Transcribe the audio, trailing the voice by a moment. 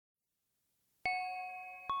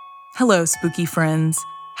Hello, spooky friends.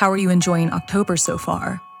 How are you enjoying October so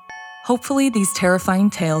far? Hopefully, these terrifying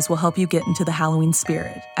tales will help you get into the Halloween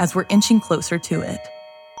spirit as we're inching closer to it.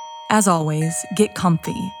 As always, get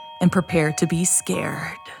comfy and prepare to be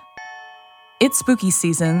scared. It's spooky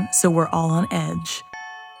season, so we're all on edge.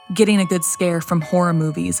 Getting a good scare from horror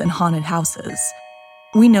movies and haunted houses.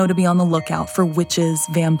 We know to be on the lookout for witches,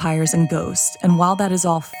 vampires, and ghosts, and while that is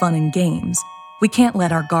all fun and games, we can't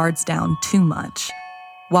let our guards down too much.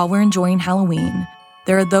 While we're enjoying Halloween,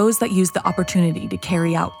 there are those that use the opportunity to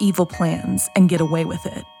carry out evil plans and get away with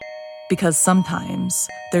it. Because sometimes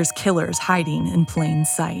there's killers hiding in plain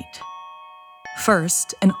sight.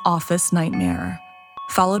 First, an office nightmare,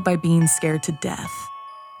 followed by being scared to death.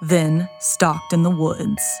 Then, stalked in the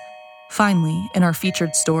woods. Finally, in our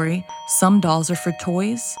featured story, some dolls are for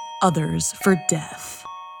toys, others for death.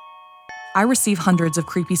 I receive hundreds of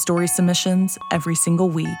creepy story submissions every single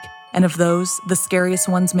week, and of those, the scariest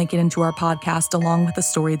ones make it into our podcast along with a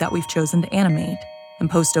story that we've chosen to animate and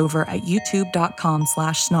post over at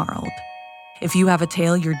youtube.com/snarled. If you have a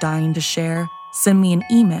tale you're dying to share, send me an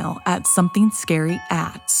email at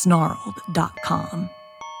somethingscary@snarled.com.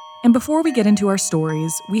 And before we get into our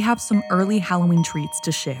stories, we have some early Halloween treats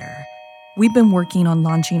to share. We've been working on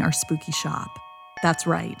launching our spooky shop. That's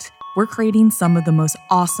right, we're creating some of the most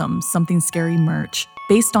awesome Something Scary merch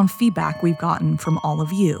based on feedback we've gotten from all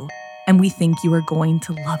of you, and we think you are going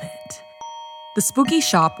to love it. The spooky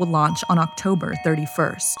shop will launch on October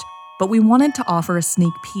 31st, but we wanted to offer a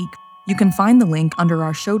sneak peek. You can find the link under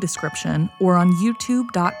our show description or on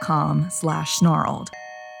youtube.com/snarled.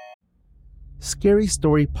 Scary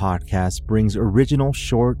Story Podcast brings original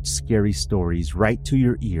short, scary stories right to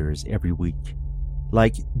your ears every week.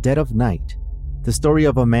 Like Dead of Night, the story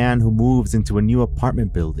of a man who moves into a new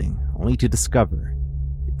apartment building only to discover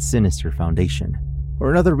its sinister foundation. Or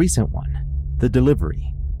another recent one, The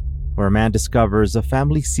Delivery, where a man discovers a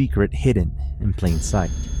family secret hidden in plain sight.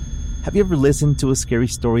 Have you ever listened to a scary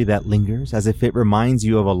story that lingers as if it reminds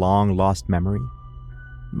you of a long-lost memory?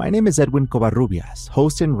 My name is Edwin Covarrubias,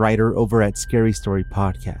 host and writer over at Scary Story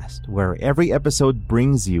Podcast, where every episode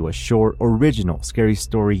brings you a short, original scary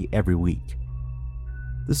story every week.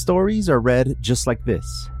 The stories are read just like this,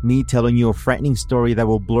 me telling you a frightening story that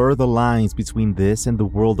will blur the lines between this and the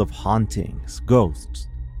world of hauntings, ghosts,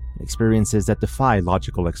 and experiences that defy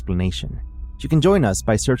logical explanation. You can join us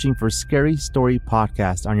by searching for Scary Story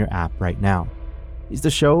Podcast on your app right now. It's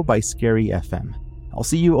the show by Scary FM. I'll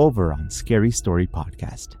see you over on Scary Story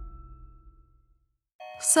Podcast.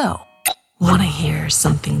 So, wanna hear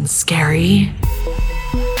something scary?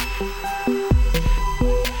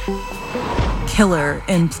 Killer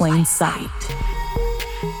in plain sight.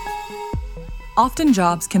 Often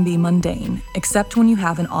jobs can be mundane, except when you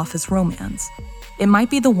have an office romance. It might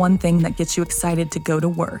be the one thing that gets you excited to go to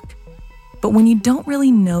work. But when you don't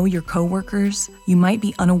really know your coworkers, you might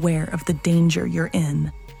be unaware of the danger you're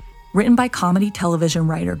in. Written by comedy television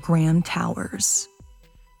writer Graham Towers.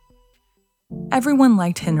 Everyone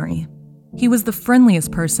liked Henry. He was the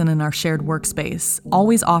friendliest person in our shared workspace,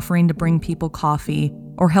 always offering to bring people coffee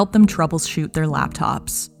or help them troubleshoot their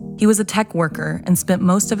laptops. He was a tech worker and spent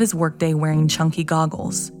most of his workday wearing chunky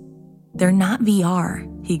goggles. "They're not VR,"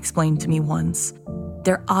 he explained to me once.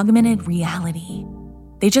 "They're augmented reality.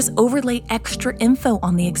 They just overlay extra info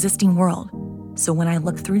on the existing world. So when I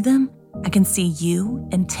look through them, I can see you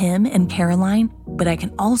and Tim and Caroline, but I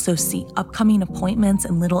can also see upcoming appointments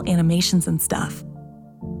and little animations and stuff."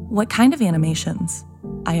 "What kind of animations?"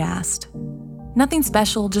 I asked. "Nothing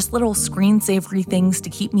special, just little screensavery things to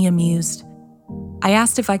keep me amused." I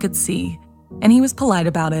asked if I could see, and he was polite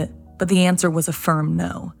about it, but the answer was a firm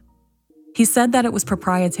no. He said that it was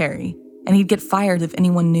proprietary, and he'd get fired if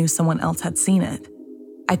anyone knew someone else had seen it.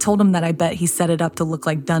 I told him that I bet he set it up to look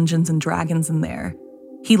like Dungeons and Dragons in there.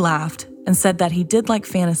 He laughed and said that he did like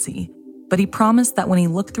fantasy, but he promised that when he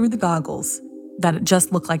looked through the goggles, that it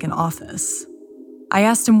just looked like an office. I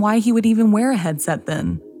asked him why he would even wear a headset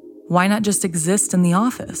then. Why not just exist in the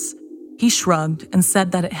office? He shrugged and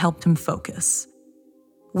said that it helped him focus.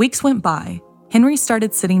 Weeks went by. Henry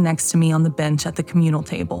started sitting next to me on the bench at the communal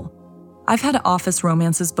table. I've had office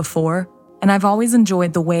romances before, and I've always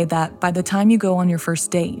enjoyed the way that by the time you go on your first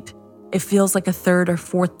date, it feels like a third or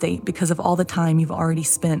fourth date because of all the time you've already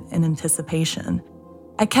spent in anticipation.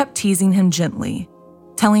 I kept teasing him gently,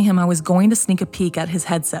 telling him I was going to sneak a peek at his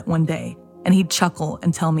headset one day, and he'd chuckle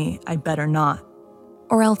and tell me I better not.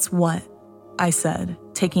 "Or else what?" I said,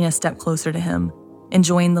 taking a step closer to him,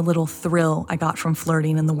 enjoying the little thrill I got from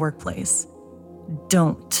flirting in the workplace.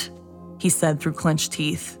 "Don't," he said through clenched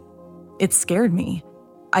teeth. It scared me.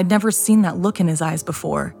 I'd never seen that look in his eyes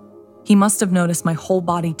before. He must have noticed my whole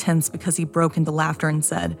body tense because he broke into laughter and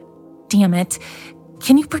said, "Damn it,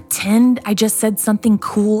 can you pretend I just said something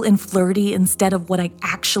cool and flirty instead of what I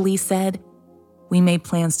actually said?" We made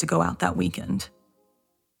plans to go out that weekend.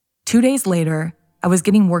 2 days later, I was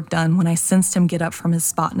getting work done when I sensed him get up from his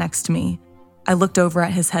spot next to me. I looked over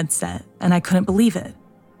at his headset, and I couldn't believe it.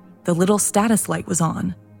 The little status light was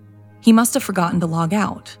on. He must have forgotten to log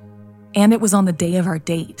out. And it was on the day of our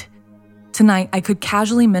date. Tonight, I could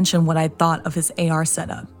casually mention what I'd thought of his AR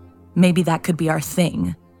setup. Maybe that could be our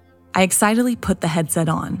thing. I excitedly put the headset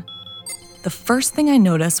on. The first thing I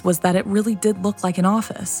noticed was that it really did look like an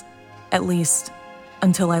office, at least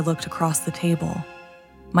until I looked across the table.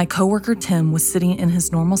 My coworker Tim was sitting in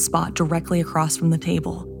his normal spot directly across from the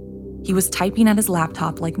table. He was typing at his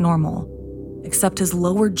laptop like normal, except his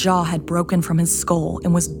lower jaw had broken from his skull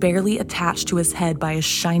and was barely attached to his head by a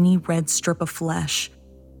shiny red strip of flesh.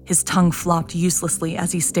 His tongue flopped uselessly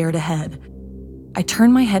as he stared ahead. I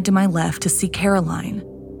turned my head to my left to see Caroline.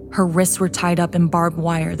 Her wrists were tied up in barbed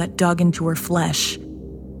wire that dug into her flesh.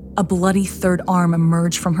 A bloody third arm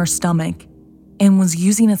emerged from her stomach and was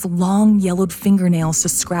using its long, yellowed fingernails to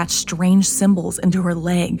scratch strange symbols into her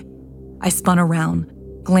leg. I spun around,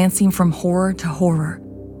 glancing from horror to horror.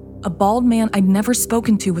 A bald man I'd never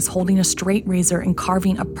spoken to was holding a straight razor and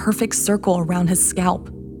carving a perfect circle around his scalp.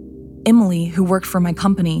 Emily, who worked for my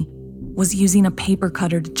company, was using a paper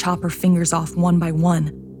cutter to chop her fingers off one by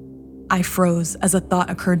one. I froze as a thought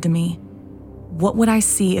occurred to me. What would I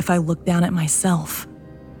see if I looked down at myself?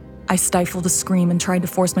 I stifled a scream and tried to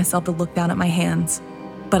force myself to look down at my hands,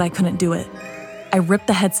 but I couldn't do it. I ripped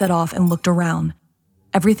the headset off and looked around.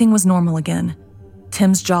 Everything was normal again.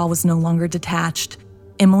 Tim's jaw was no longer detached.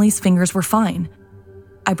 Emily's fingers were fine.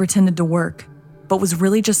 I pretended to work, but was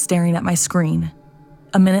really just staring at my screen.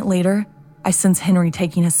 A minute later, I sensed Henry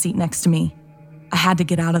taking his seat next to me. I had to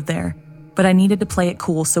get out of there, but I needed to play it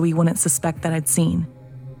cool so he wouldn't suspect that I'd seen.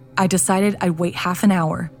 I decided I'd wait half an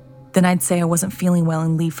hour, then I'd say I wasn't feeling well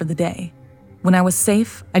and leave for the day. When I was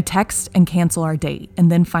safe, I'd text and cancel our date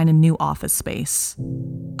and then find a new office space.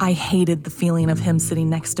 I hated the feeling of him sitting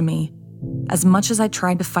next to me. As much as I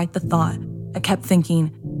tried to fight the thought, I kept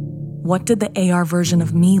thinking, what did the AR version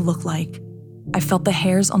of me look like? I felt the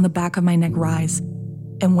hairs on the back of my neck rise,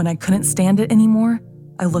 and when I couldn't stand it anymore,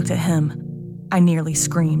 I looked at him. I nearly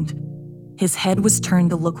screamed. His head was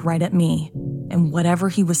turned to look right at me, and whatever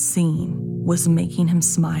he was seeing was making him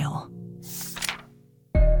smile.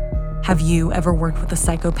 Have you ever worked with a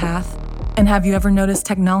psychopath? And have you ever noticed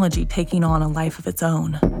technology taking on a life of its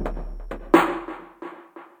own?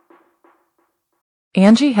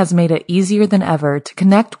 Angie has made it easier than ever to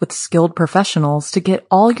connect with skilled professionals to get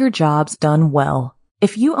all your jobs done well.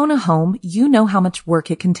 If you own a home, you know how much work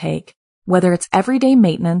it can take, whether it's everyday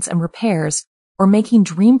maintenance and repairs or making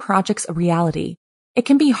dream projects a reality. It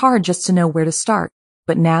can be hard just to know where to start,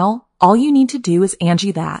 but now all you need to do is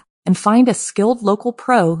Angie that and find a skilled local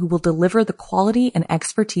pro who will deliver the quality and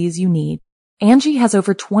expertise you need. Angie has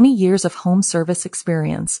over 20 years of home service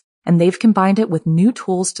experience, and they've combined it with new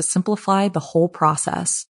tools to simplify the whole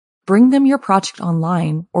process. Bring them your project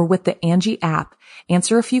online or with the Angie app,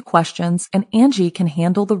 answer a few questions, and Angie can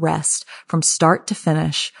handle the rest from start to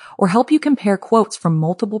finish or help you compare quotes from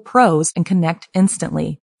multiple pros and connect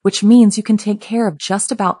instantly, which means you can take care of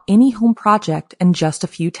just about any home project in just a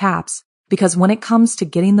few taps. Because when it comes to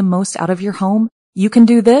getting the most out of your home, you can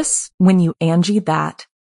do this when you Angie that.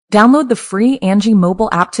 Download the free Angie mobile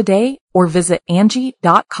app today or visit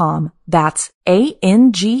Angie.com. That's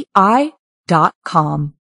ANGI.com.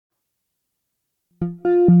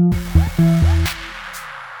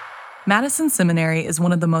 Madison Seminary is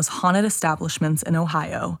one of the most haunted establishments in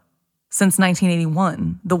Ohio. Since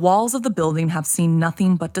 1981, the walls of the building have seen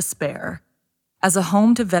nothing but despair. As a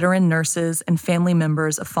home to veteran nurses and family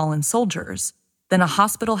members of fallen soldiers, then a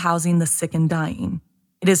hospital housing the sick and dying,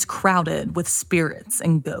 it is crowded with spirits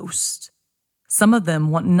and ghosts. Some of them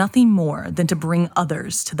want nothing more than to bring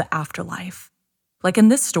others to the afterlife, like in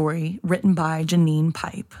this story written by Janine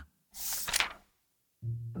Pipe.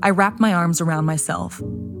 I wrapped my arms around myself,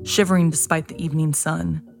 shivering despite the evening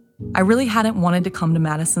sun. I really hadn't wanted to come to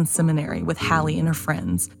Madison Seminary with Hallie and her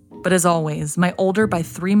friends, but as always, my older by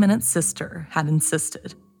 3-minute sister had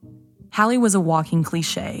insisted. Hallie was a walking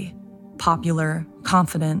cliche, popular,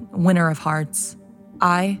 confident, winner of hearts.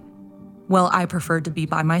 I preferred to be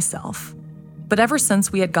by myself. But ever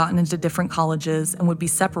since we had gotten into different colleges and would be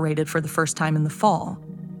separated for the first time in the fall,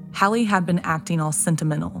 Hallie had been acting all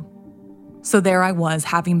sentimental. So there I was,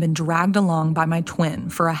 having been dragged along by my twin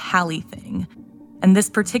for a Hallie thing. And this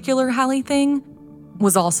particular Hallie thing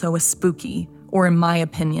was also a spooky, or in my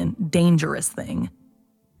opinion, dangerous thing.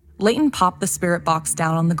 Leighton popped the spirit box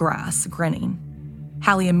down on the grass, grinning.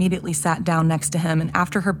 Hallie immediately sat down next to him, and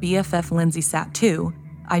after her BFF Lindsay sat too,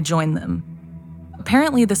 I joined them.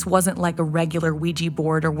 Apparently, this wasn't like a regular Ouija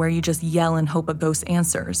board or where you just yell and hope a ghost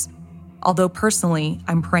answers. Although personally,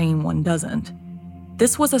 I'm praying one doesn't.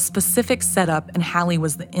 This was a specific setup, and Hallie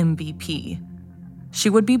was the MVP. She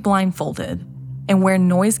would be blindfolded and wear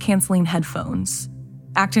noise-canceling headphones,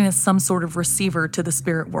 acting as some sort of receiver to the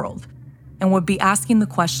spirit world, and would be asking the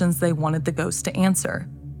questions they wanted the ghost to answer.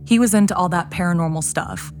 He was into all that paranormal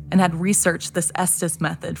stuff and had researched this Estes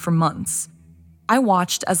method for months. I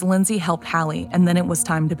watched as Lindsay helped Hallie, and then it was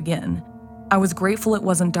time to begin. I was grateful it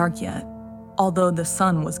wasn't dark yet, although the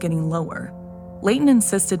sun was getting lower. Leighton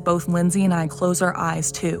insisted both Lindsay and I close our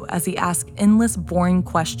eyes too, as he asked endless boring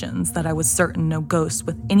questions that I was certain no ghost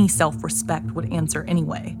with any self-respect would answer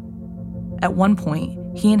anyway. At one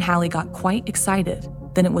point, he and Hallie got quite excited.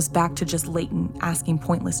 Then it was back to just Leighton asking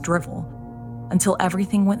pointless drivel, until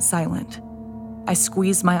everything went silent. I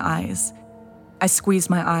squeezed my eyes. I squeezed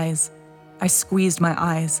my eyes. I squeezed my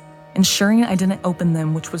eyes, ensuring I didn't open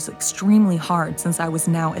them, which was extremely hard since I was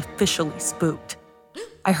now officially spooked.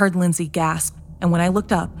 I heard Lindsay gasp, and when I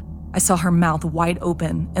looked up, I saw her mouth wide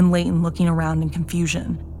open and Leighton looking around in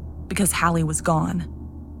confusion, because Hallie was gone.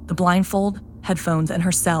 The blindfold, headphones, and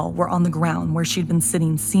her cell were on the ground where she'd been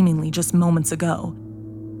sitting seemingly just moments ago.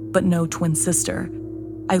 But no twin sister.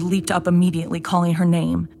 I leaped up immediately, calling her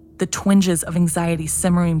name, the twinges of anxiety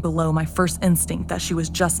simmering below my first instinct that she was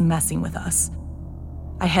just messing with us.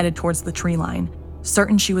 I headed towards the tree line,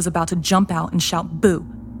 certain she was about to jump out and shout boo,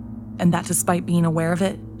 and that despite being aware of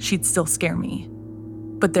it, she'd still scare me.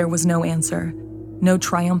 But there was no answer, no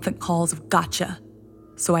triumphant calls of gotcha,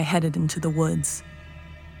 so I headed into the woods.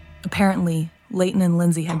 Apparently, Leighton and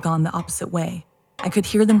Lindsay had gone the opposite way. I could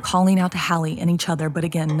hear them calling out to Hallie and each other, but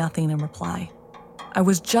again, nothing in reply. I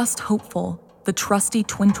was just hopeful the trusty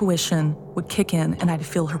twintuition would kick in and I'd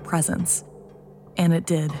feel her presence. And it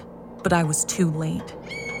did, but I was too late.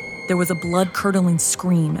 There was a blood-curdling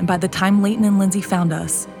scream, and by the time Leighton and Lindsay found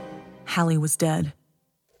us, Hallie was dead.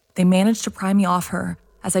 They managed to pry me off her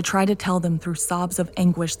as I tried to tell them through sobs of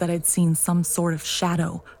anguish that I'd seen some sort of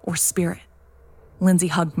shadow or spirit. Lindsay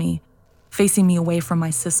hugged me, facing me away from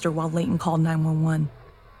my sister while Leighton called 911.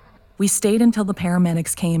 We stayed until the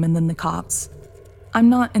paramedics came and then the cops. I'm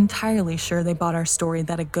not entirely sure they bought our story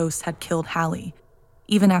that a ghost had killed Hallie,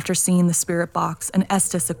 even after seeing the spirit box and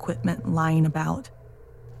Estes equipment lying about.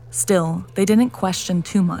 Still, they didn't question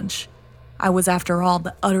too much. I was, after all,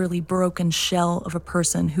 the utterly broken shell of a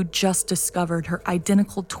person who just discovered her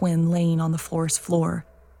identical twin laying on the floor,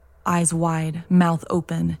 eyes wide, mouth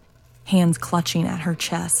open, hands clutching at her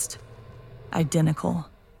chest. Identical.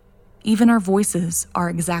 Even our voices are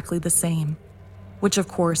exactly the same, which of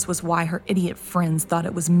course was why her idiot friends thought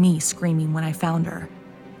it was me screaming when I found her,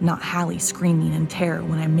 not Hallie screaming in terror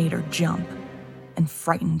when I made her jump and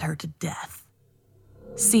frightened her to death.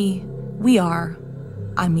 See, we were,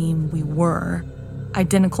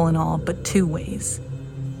 identical in all but two ways.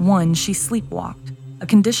 One, she sleepwalked, a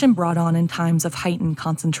condition brought on in times of heightened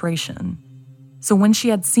concentration. So when she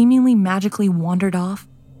had seemingly magically wandered off,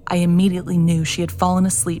 I immediately knew she had fallen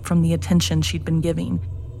asleep from the attention she'd been giving,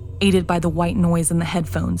 aided by the white noise in the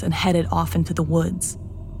headphones, and headed off into the woods.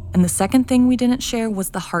 And the second thing we didn't share was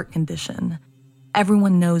the heart condition.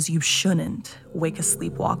 Everyone knows you shouldn't wake a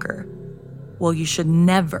sleepwalker. Well, you should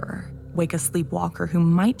never wake a sleepwalker who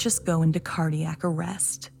might just go into cardiac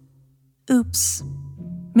arrest. Oops.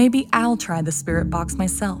 Maybe I'll try the spirit box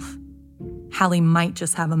myself. Hallie might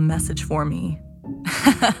just have a message for me.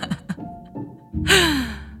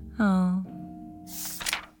 Oh.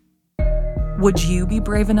 Would you be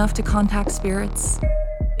brave enough to contact spirits?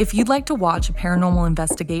 If you'd like to watch a paranormal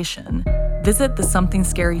investigation, visit the Something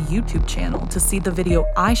Scary YouTube channel to see the video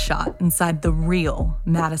I shot inside the real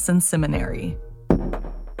Madison Seminary.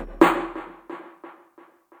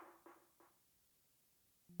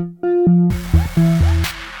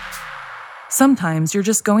 Sometimes you're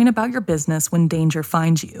just going about your business when danger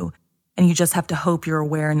finds you, and you just have to hope you're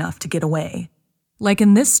aware enough to get away. Like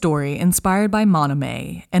in this story inspired by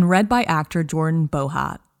Moname and read by actor Jordan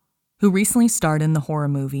Bohat, who recently starred in the horror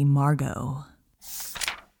movie Margot.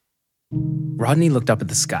 Rodney looked up at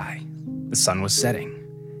the sky. The sun was setting.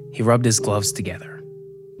 He rubbed his gloves together.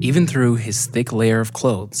 Even through his thick layer of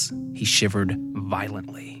clothes, he shivered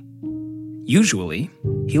violently. Usually,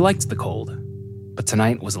 he liked the cold, but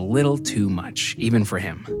tonight was a little too much, even for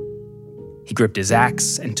him. He gripped his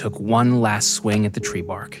axe and took one last swing at the tree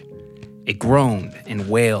bark. It groaned and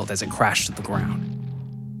wailed as it crashed to the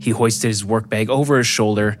ground. He hoisted his work bag over his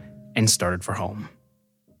shoulder and started for home.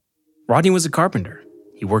 Rodney was a carpenter.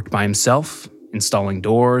 He worked by himself, installing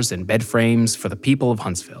doors and bed frames for the people of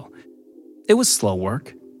Huntsville. It was slow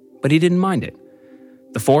work, but he didn't mind it.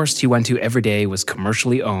 The forest he went to every day was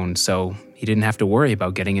commercially owned, so he didn't have to worry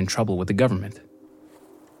about getting in trouble with the government.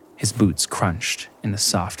 His boots crunched in the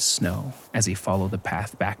soft snow as he followed the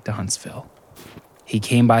path back to Huntsville. He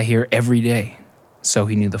came by here every day, so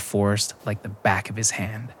he knew the forest like the back of his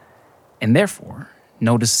hand, and therefore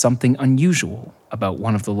noticed something unusual about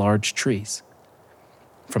one of the large trees.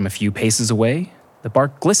 From a few paces away, the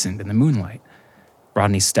bark glistened in the moonlight.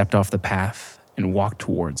 Rodney stepped off the path and walked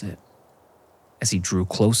towards it. As he drew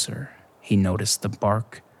closer, he noticed the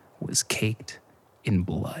bark was caked in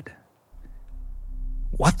blood.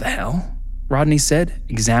 "What the hell?" Rodney said,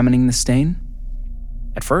 examining the stain.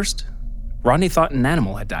 At first, Rodney thought an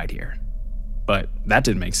animal had died here, but that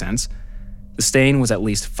didn't make sense. The stain was at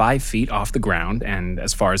least 5 feet off the ground, and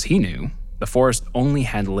as far as he knew, the forest only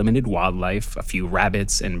had limited wildlife, a few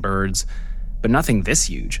rabbits and birds, but nothing this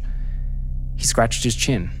huge. He scratched his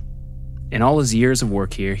chin. In all his years of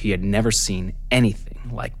work here, he had never seen anything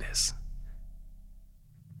like this.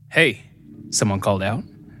 "Hey," someone called out,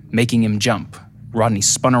 making him jump. Rodney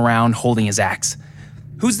spun around, holding his axe.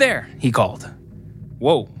 "Who's there?" he called.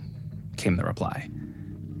 "Whoa," came the reply.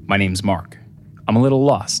 "My name's Mark. I'm a little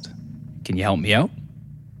lost. Can you help me out?"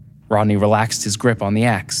 Rodney relaxed his grip on the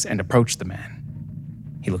axe and approached the man.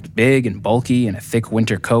 He looked big and bulky in a thick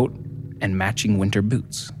winter coat and matching winter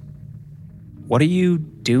boots. "What are you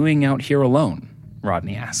doing out here alone?"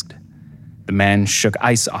 Rodney asked. The man shook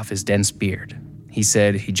ice off his dense beard. He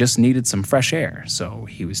said he just needed some fresh air, so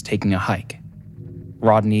he was taking a hike.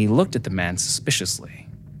 Rodney looked at the man suspiciously.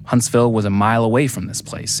 Huntsville was a mile away from this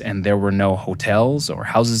place, and there were no hotels or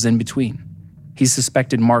houses in between. He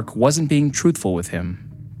suspected Mark wasn't being truthful with him,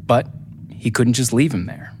 but he couldn't just leave him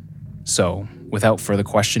there. So, without further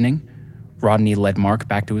questioning, Rodney led Mark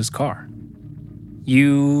back to his car.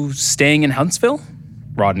 "You staying in Huntsville?"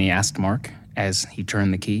 Rodney asked Mark as he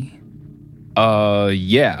turned the key.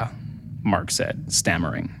 Yeah," Mark said,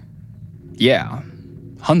 stammering. "Yeah,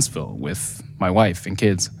 Huntsville with my wife and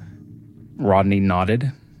kids." Rodney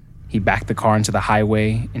nodded. He backed the car into the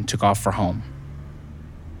highway and took off for home.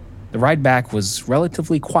 The ride back was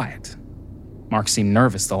relatively quiet. Mark seemed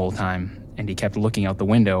nervous the whole time, and he kept looking out the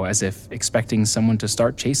window as if expecting someone to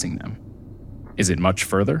start chasing them. "Is it much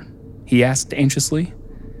further?" he asked anxiously.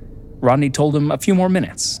 Rodney told him a few more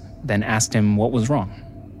minutes, then asked him what was wrong.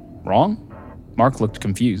 "Wrong?" Mark looked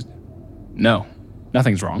confused. "No,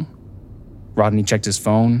 nothing's wrong." Rodney checked his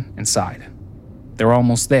phone and sighed. They were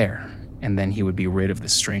almost there, and then he would be rid of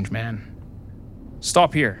this strange man.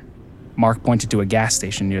 "Stop here." Mark pointed to a gas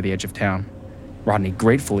station near the edge of town. Rodney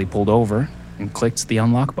gratefully pulled over and clicked the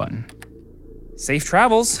unlock button. "Safe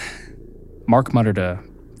travels." Mark muttered a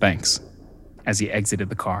thanks as he exited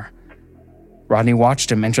the car. Rodney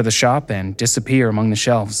watched him enter the shop and disappear among the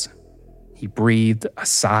shelves. He breathed a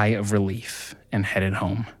sigh of relief and headed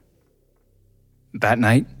home. That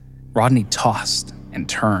night, Rodney tossed and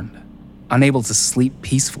turned, unable to sleep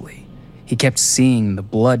peacefully. He kept seeing the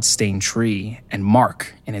blood-stained tree and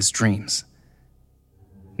Mark in his dreams.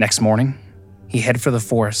 Next morning, he headed for the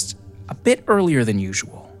forest a bit earlier than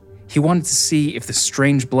usual. He wanted to see if the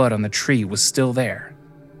strange blood on the tree was still there.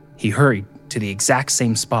 He hurried to the exact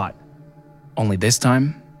same spot, only this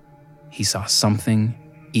time, he saw something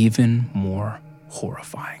even more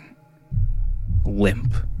horrifying.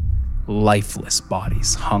 Limp, lifeless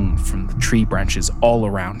bodies hung from the tree branches all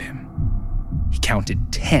around him. He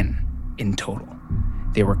counted 10 in total.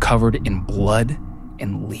 They were covered in blood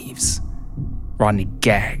and leaves. Rodney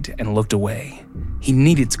gagged and looked away. He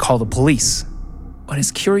needed to call the police, but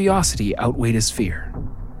his curiosity outweighed his fear.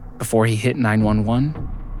 Before he hit 911,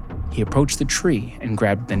 he approached the tree and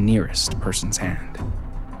grabbed the nearest person's hand.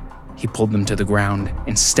 He pulled them to the ground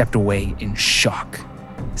and stepped away in shock.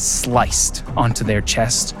 Sliced onto their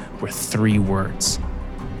chest were 3 words.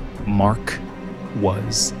 Mark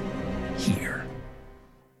was here.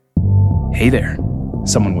 "Hey there,"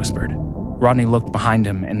 someone whispered. Rodney looked behind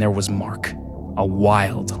him and there was Mark, a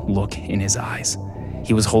wild look in his eyes.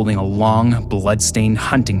 He was holding a long, blood-stained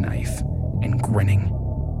hunting knife and grinning.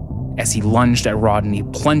 As he lunged at Rodney,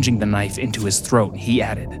 plunging the knife into his throat, he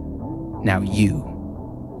added, "Now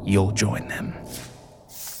you'll join them."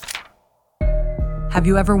 Have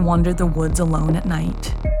you ever wandered the woods alone at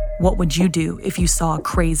night? What would you do if you saw a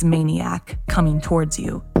crazed maniac coming towards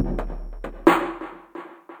you?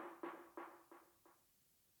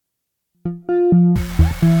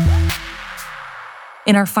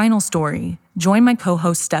 In our final story, join my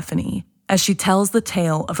co-host Stephanie as she tells the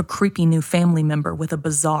tale of a creepy new family member with a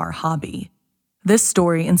bizarre hobby. This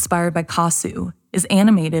story, inspired by Kasu, is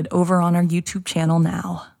animated over on our YouTube channel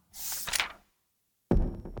now.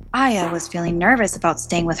 Aya was feeling nervous about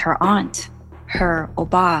staying with her aunt, her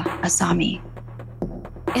Oba Asami.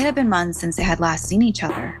 It had been months since they had last seen each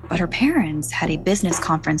other, but her parents had a business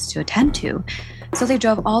conference to attend to, so they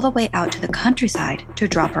drove all the way out to the countryside to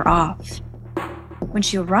drop her off. When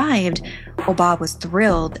she arrived, Oba was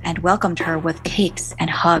thrilled and welcomed her with cakes and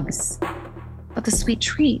hugs. But the sweet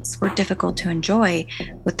treats were difficult to enjoy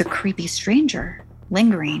with the creepy stranger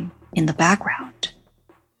lingering in the background.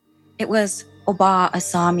 It was Oba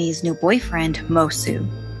Asami's new boyfriend, Mosu.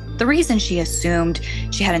 The reason she assumed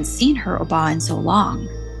she hadn't seen her Oba in so long.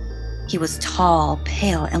 He was tall,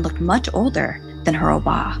 pale, and looked much older than her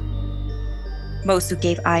Oba. Mosu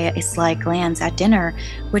gave Aya a sly glance at dinner,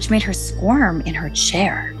 which made her squirm in her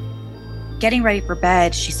chair. Getting ready for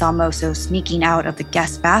bed, she saw Mosu sneaking out of the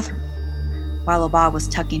guest bathroom. While Oba was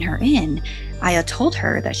tucking her in, Aya told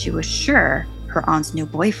her that she was sure her aunt's new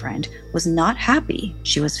boyfriend was not happy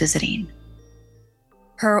she was visiting.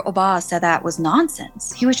 Her Oba said that was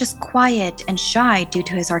nonsense. He was just quiet and shy due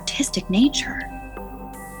to his artistic nature.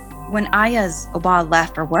 When Aya's Oba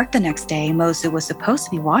left for work the next day, Mosu was supposed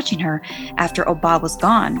to be watching her. After Oba was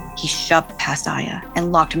gone, he shoved past Aya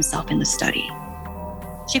and locked himself in the study.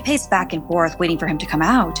 She paced back and forth, waiting for him to come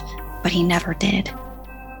out, but he never did.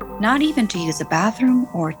 Not even to use the bathroom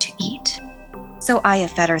or to eat. So Aya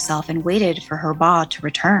fed herself and waited for her Oba to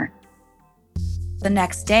return. The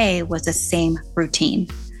next day was the same routine.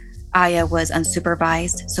 Aya was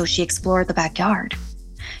unsupervised, so she explored the backyard.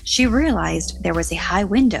 She realized there was a high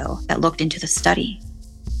window that looked into the study.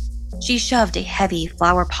 She shoved a heavy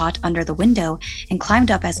flower pot under the window and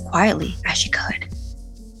climbed up as quietly as she could.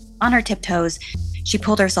 On her tiptoes, she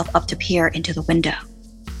pulled herself up to peer into the window.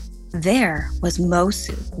 There was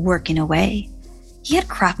Mosu working away. He had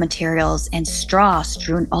craft materials and straw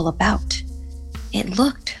strewn all about. It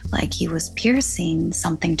looked like he was piecing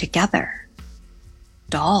something together.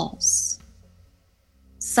 Dolls.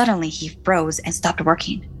 Suddenly, he froze and stopped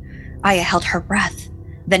working. Aya held her breath.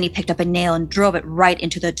 Then he picked up a nail and drove it right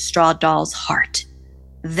into the straw doll's heart.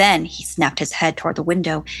 Then he snapped his head toward the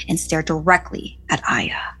window and stared directly at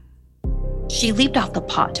Aya. She leaped off the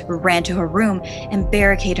pot, ran to her room, and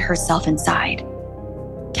barricaded herself inside.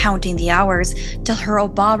 Counting the hours till her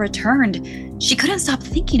Oba returned, she couldn't stop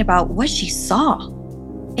thinking about what she saw.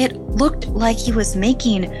 It looked like he was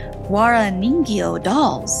making wara ningyo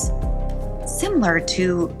dolls, similar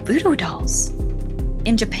to voodoo dolls.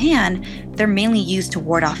 In Japan, they're mainly used to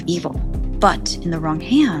ward off evil, but in the wrong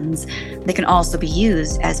hands, they can also be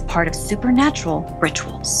used as part of supernatural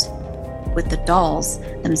rituals, with the dolls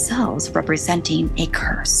themselves representing a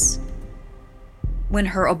curse. When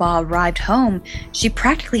her Oba arrived home, she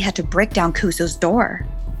practically had to break down Kuso's door.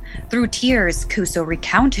 Through tears, Kuso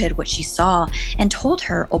recounted what she saw and told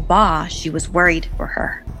her Oba she was worried for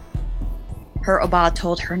her. Her Oba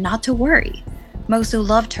told her not to worry. Mosu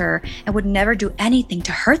loved her and would never do anything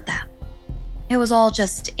to hurt them. It was all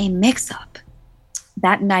just a mix-up.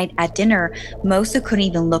 That night at dinner, Mosu couldn't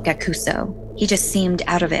even look at Kuso. He just seemed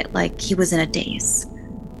out of it, like he was in a daze.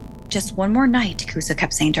 Just one more night, Kuso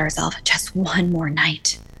kept saying to herself, just one more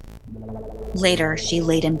night. Later, she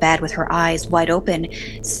laid in bed with her eyes wide open,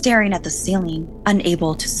 staring at the ceiling,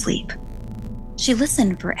 unable to sleep. She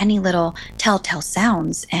listened for any little telltale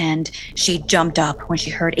sounds, and she jumped up when she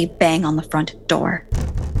heard a bang on the front door.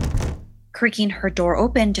 Creaking her door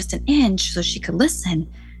open just an inch so she could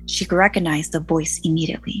listen, she recognized the voice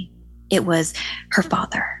immediately. It was her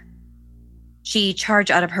father. She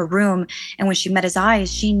charged out of her room, and when she met his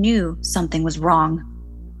eyes, she knew something was wrong.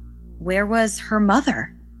 Where was her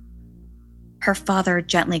mother? Her father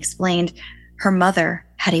gently explained her mother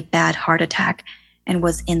had a bad heart attack and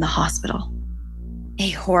was in the hospital.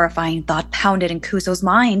 A horrifying thought pounded in Kuso's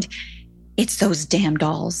mind. It's those damn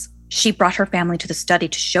dolls. She brought her family to the study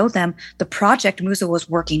to show them the project Musa was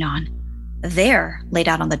working on. There, laid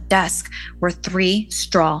out on the desk, were 3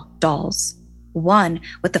 straw dolls. One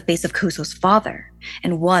with the face of Kuso's father,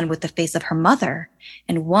 and one with the face of her mother,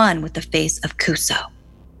 and one with the face of Kuso.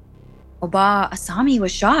 Oba Asami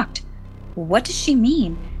was shocked. What did she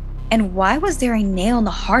mean? And why was there a nail in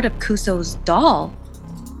the heart of Kuso's doll?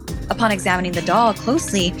 Upon examining the doll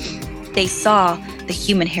closely, they saw the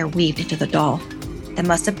human hair weaved into the doll. That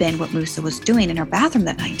must have been what Musa was doing in her bathroom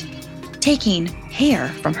that night, taking hair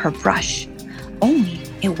from her brush. Only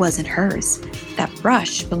it wasn't hers. That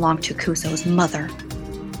brush belonged to Kuso's mother.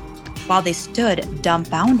 While they stood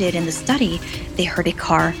dumbfounded in the study, they heard a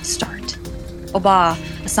car start. Oba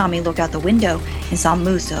Asami looked out the window and saw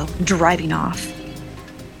Musa driving off.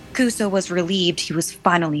 Kuso was relieved he was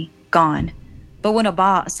finally gone. But when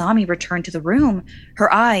Oba Asami returned to the room,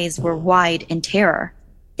 her eyes were wide in terror.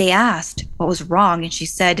 They asked what was wrong, and she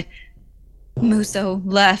said, "Muso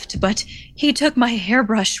left, but he took my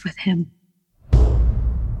hairbrush with him."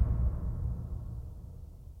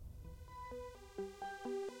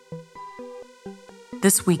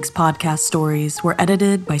 This week's podcast stories were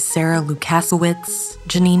edited by Sarah Lukasiewicz,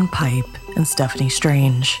 Janine Pipe, and Stephanie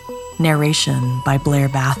Strange. Narration by Blair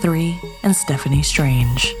Bathory and Stephanie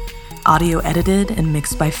Strange. Audio edited and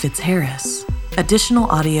mixed by Fitz Harris. Additional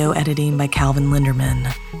audio editing by Calvin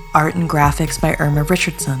Linderman. Art and graphics by Irma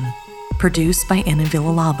Richardson. Produced by Anna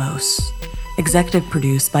Villalobos. Executive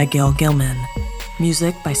produced by Gail Gilman.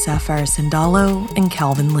 Music by Sapphire Sindalo and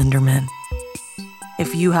Calvin Linderman.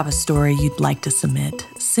 If you have a story you'd like to submit,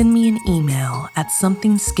 send me an email at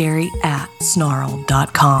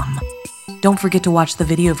somethingscary@snarled.com. Don't forget to watch the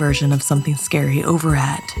video version of Something Scary over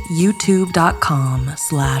at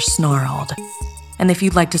youtube.com/snarled. And if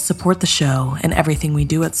you'd like to support the show and everything we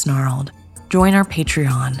do at Snarled, join our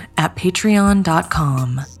Patreon at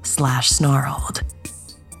patreon.com/snarled.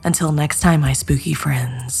 Until next time, my spooky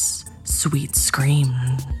friends, sweet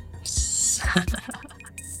screams.